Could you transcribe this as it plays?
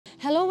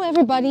Hello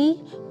everybody,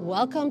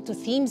 welcome to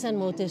Themes and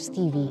Motives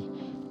TV.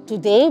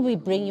 Today we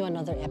bring you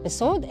another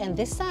episode, and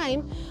this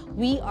time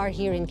we are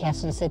here in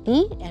Quezon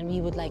City and we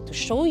would like to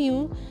show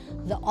you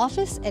the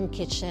office and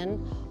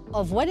kitchen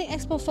of Wedding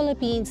Expo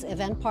Philippines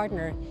event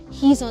partner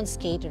Hizon's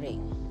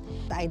Catering.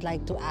 I'd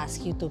like to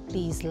ask you to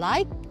please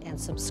like and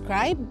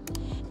subscribe,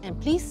 and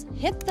please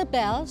hit the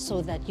bell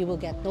so that you will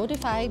get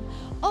notified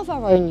of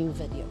our new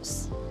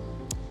videos.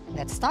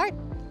 Let's start!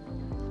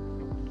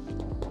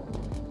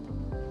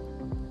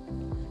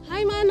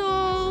 Hi,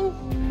 Manong!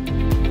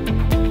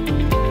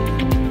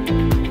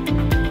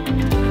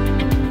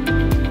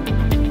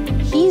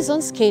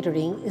 Hizon's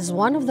Catering is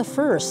one of the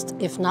first,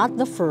 if not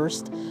the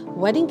first,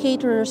 wedding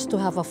caterers to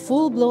have a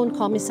full-blown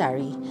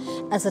commissary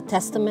as a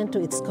testament to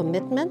its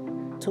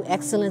commitment to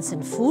excellence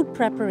in food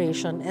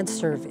preparation and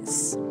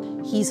service.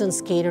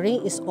 Hizon's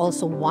Catering is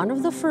also one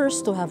of the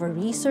first to have a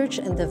research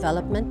and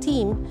development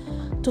team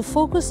to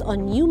focus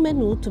on new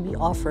menu to be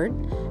offered,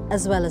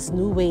 as well as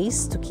new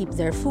ways to keep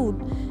their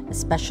food,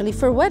 especially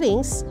for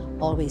weddings,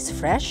 always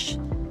fresh,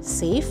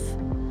 safe,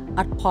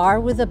 at par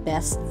with the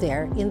best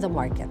there in the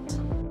market.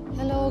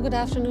 Hello, good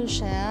afternoon,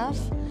 Chef.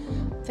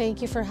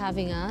 Thank you for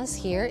having us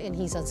here in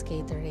Hizon's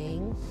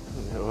Catering.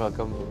 You're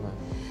welcome, ma'am.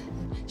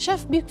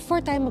 Chef,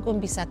 before tayo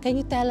mag-umpisa, can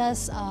you tell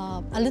us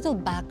a little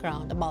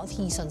background about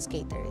Hizon's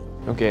Catering?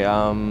 Okay,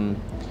 ang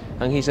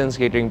Hizon's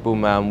Catering po,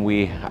 ma'am,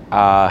 we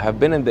have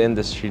been in the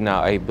industry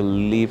now, I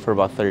believe, for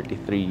about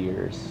 33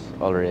 years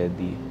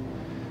already.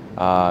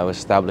 It was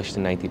established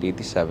in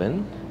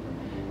 1987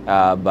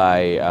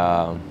 by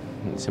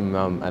si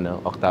Ma'am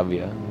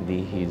Octavia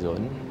D.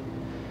 Hizon.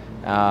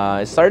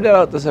 It started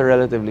out as a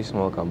relatively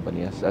small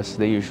company, as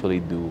they usually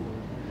do.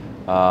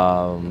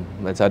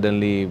 And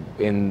suddenly,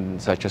 in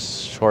such a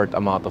short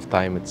amount of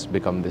time, it's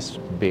become this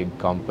big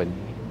company.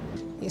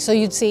 So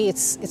you'd say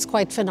it's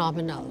quite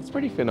phenomenal. It's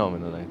pretty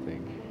phenomenal, I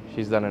think.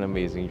 She's done an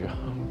amazing job.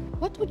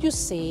 What would you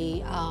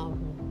say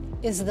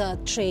is the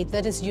trait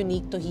that is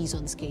unique to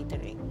Hizon's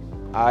Catering?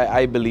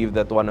 I believe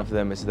that one of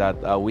them is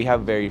that we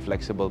have very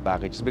flexible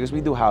packages because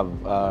we do have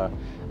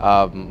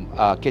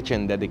a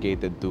kitchen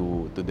dedicated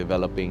to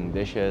developing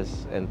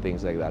dishes and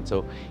things like that.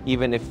 So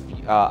even if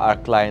our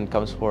client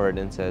comes forward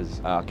and says,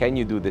 can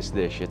you do this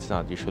dish? It's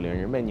not usually on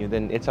your menu,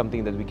 then it's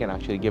something that we can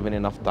actually, given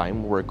enough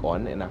time, work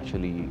on and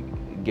actually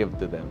give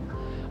to them.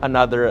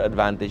 Another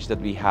advantage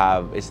that we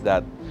have is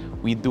that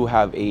we do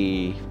have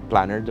a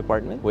planner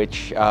department,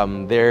 which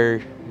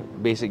their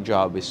basic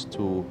job is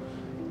to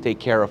take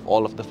care of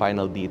all of the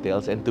final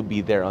details and to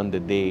be there on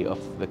the day of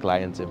the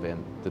client's event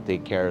to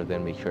take care of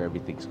them, make sure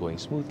everything's going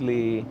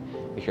smoothly,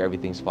 make sure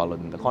everything's followed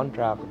in the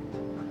contract.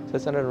 So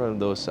it's another one of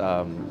those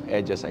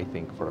edges, I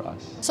think, for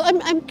us. So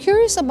I'm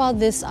curious about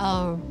this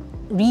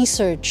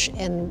research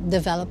and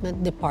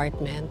development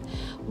department.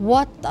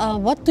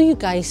 What do you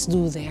guys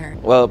do there?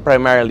 Well,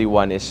 primarily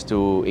one is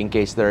to, in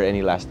case there are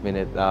any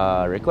last-minute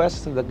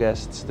requests of the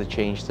guests to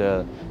change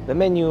the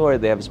menu, or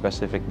they have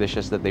specific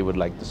dishes that they would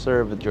like to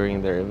serve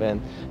during their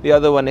event. The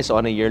other one is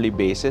on a yearly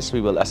basis, we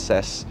will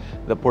assess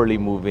the poorly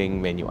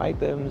moving menu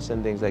items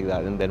and things like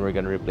that, and then we're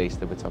going to replace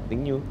them with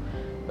something new.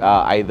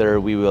 Either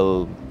we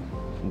will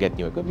get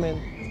new equipment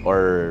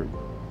or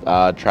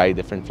try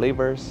different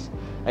flavors.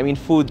 I mean,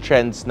 food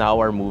trends now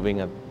are moving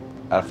at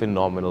a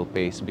phenomenal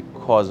pace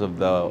because of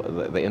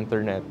the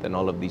internet and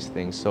all of these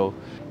things. So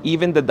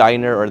even the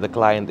diner or the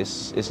client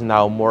is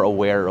now more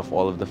aware of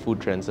all of the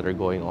food trends that are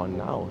going on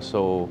now.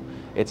 So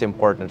it's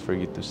important for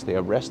you to stay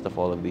abreast of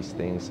all of these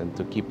things and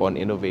to keep on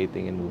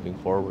innovating and moving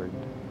forward.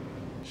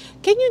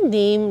 Can you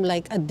name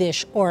like a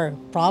dish or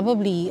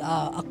probably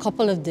a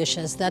couple of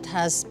dishes that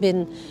has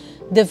been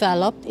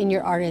developed in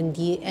your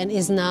R&D and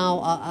is now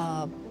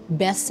a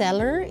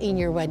bestseller in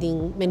your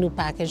wedding menu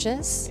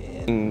packages?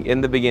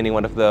 In the beginning,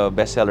 one of the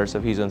bestsellers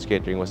of Hizon's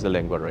Catering was the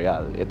Lengua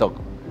Royale. It took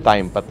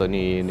time pa to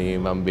ni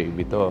Ma'am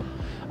Baby to.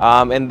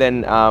 And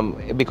then,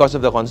 because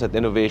of the constant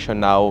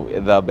innovation now,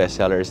 the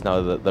bestseller is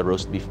now the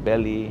roast beef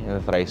belly and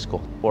the thrice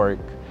cooked pork.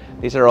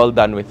 These are all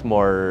done with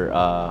more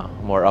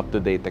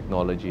up-to-date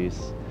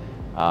technologies.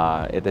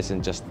 It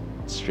isn't just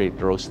straight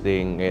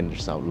roasting, and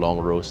there's now long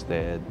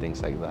roasted,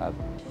 things like that.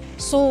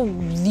 So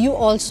you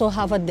also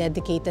have a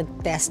dedicated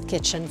test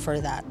kitchen for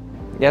that?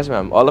 Yes,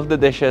 ma'am. All of the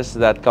dishes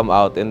that come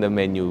out in the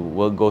menu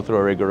will go through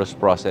a rigorous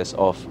process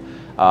of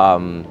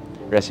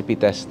recipe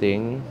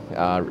testing,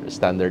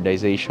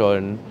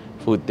 standardization,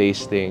 food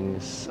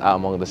tastings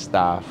among the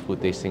staff, food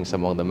tastings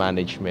among the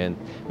management,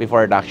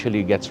 before it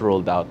actually gets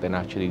rolled out and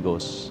actually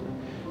goes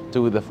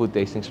to the food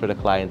tastings for the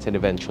clients and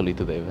eventually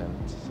to the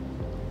events.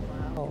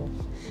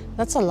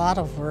 That's a lot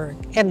of work.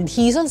 And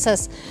Hizon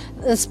says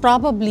it's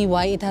probably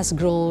why it has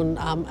grown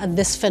at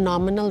this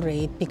phenomenal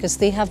rate, because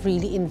they have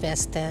really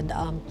invested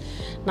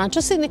not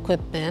just in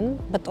equipment,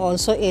 but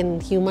also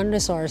in human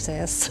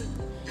resources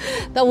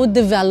that would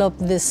develop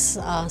this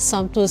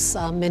sumptuous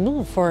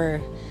menu for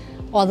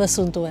all the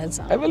soon-to-weds.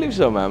 I believe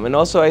so, ma'am. And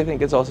also, I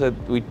think it's also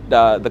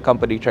the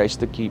company tries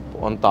to keep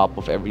on top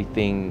of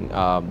everything,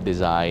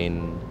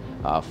 design,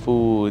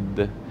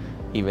 food,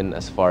 even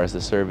as far as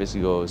the service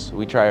goes.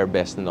 We try our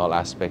best in all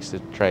aspects to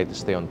try to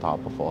stay on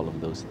top of all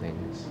of those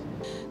things.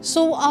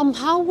 So,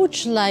 how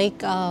would you like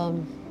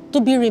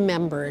to be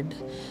remembered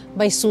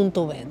by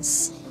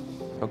soon-to-weds?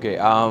 Okay,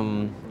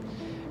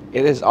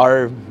 it is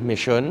our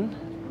mission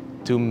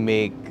to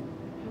make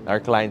our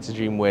clients'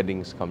 dream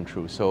weddings come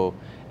true. So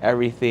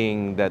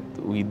everything that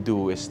we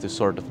do is to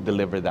sort of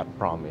deliver that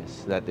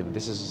promise that if it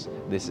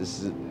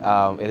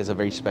is a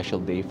very special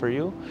day for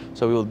you.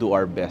 So we will do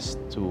our best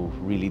to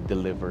really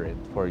deliver it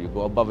for you,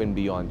 go above and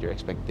beyond your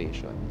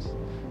expectations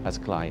as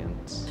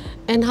clients.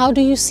 And how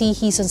do you see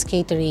Hizon's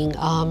Catering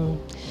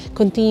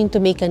continuing to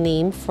make a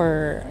name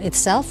for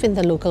itself in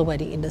the local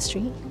wedding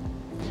industry?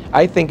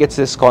 I think it's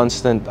this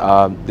constant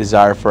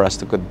desire for us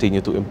to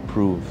continue to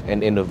improve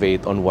and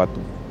innovate on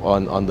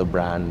on the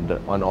brand,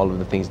 on all of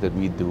the things that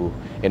we do,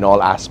 in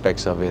all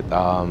aspects of it.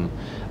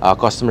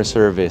 Customer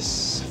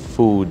service,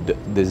 food,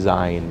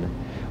 design.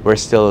 We're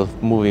still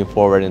moving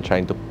forward and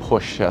trying to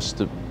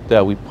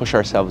we push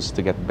ourselves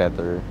to get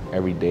better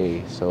every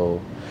day.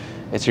 So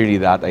it's really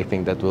that, I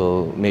think, that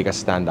will make us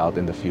stand out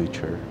in the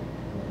future.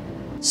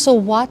 So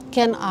what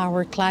can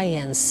our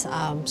clients,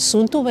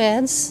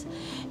 soon-to-weds,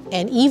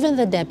 and even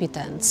the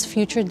debutants,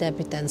 future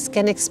debutants,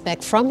 can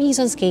expect from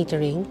Hizon's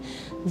Catering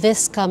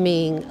this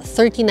coming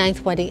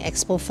 39th Wedding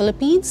Expo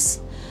Philippines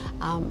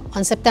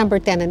on September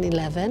 10 and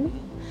 11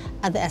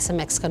 at the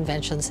SMX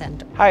Convention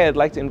Center? Hi, I'd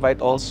like to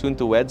invite all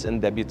soon-to-weds and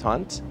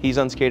debutantes.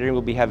 Hizon's Catering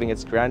will be having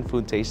its grand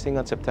food tasting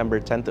on September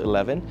 10 to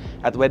 11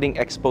 at Wedding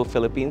Expo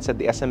Philippines at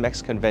the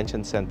SMX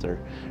Convention Center.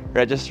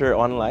 Register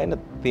online at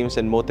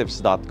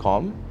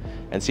themesandmotives.com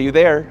and see you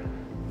there.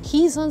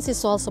 Hizon's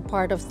is also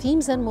part of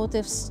Themes and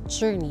Motives'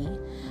 journey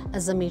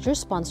as a major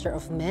sponsor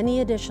of many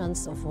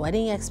editions of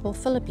Wedding Expo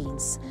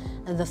Philippines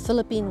and the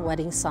Philippine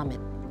Wedding Summit.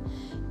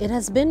 It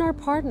has been our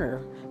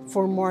partner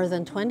for more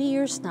than 20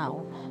 years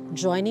now,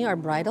 joining our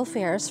bridal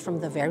fairs from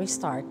the very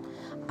start,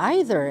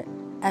 either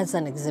as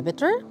an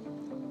exhibitor,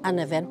 an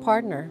event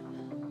partner,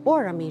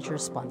 or a major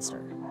sponsor.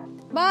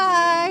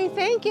 Bye!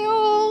 Thank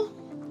you!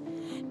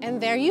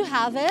 And there you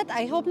have it.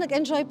 I hope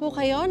nag-enjoy po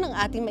kayo ng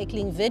ating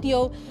maikling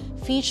video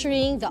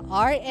featuring the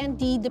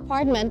R&D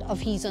department of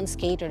Hizon's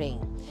Catering.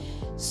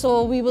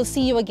 So we will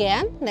see you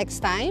again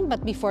next time.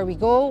 But before we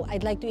go,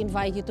 I'd like to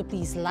invite you to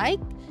please like,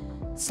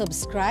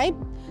 subscribe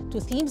to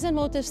Themes and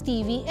Motives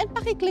TV, and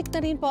pakiclick na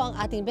rin po ang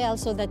ating bell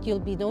so that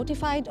you'll be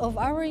notified of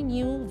our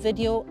new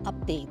video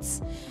updates.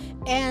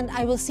 And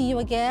I will see you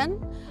again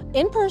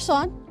in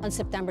person on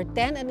September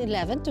 10 and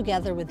 11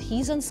 together with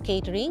Hizon's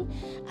Catering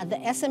at the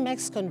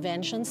SMX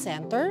Convention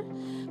Center.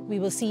 We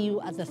will see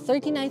you at the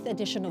 39th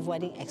edition of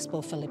Wedding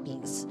Expo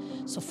Philippines.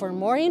 So for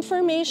more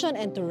information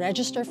and to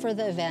register for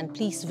the event,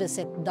 please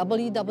visit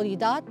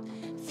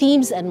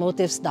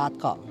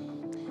www.themesandmotives.com.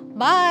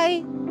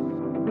 Bye!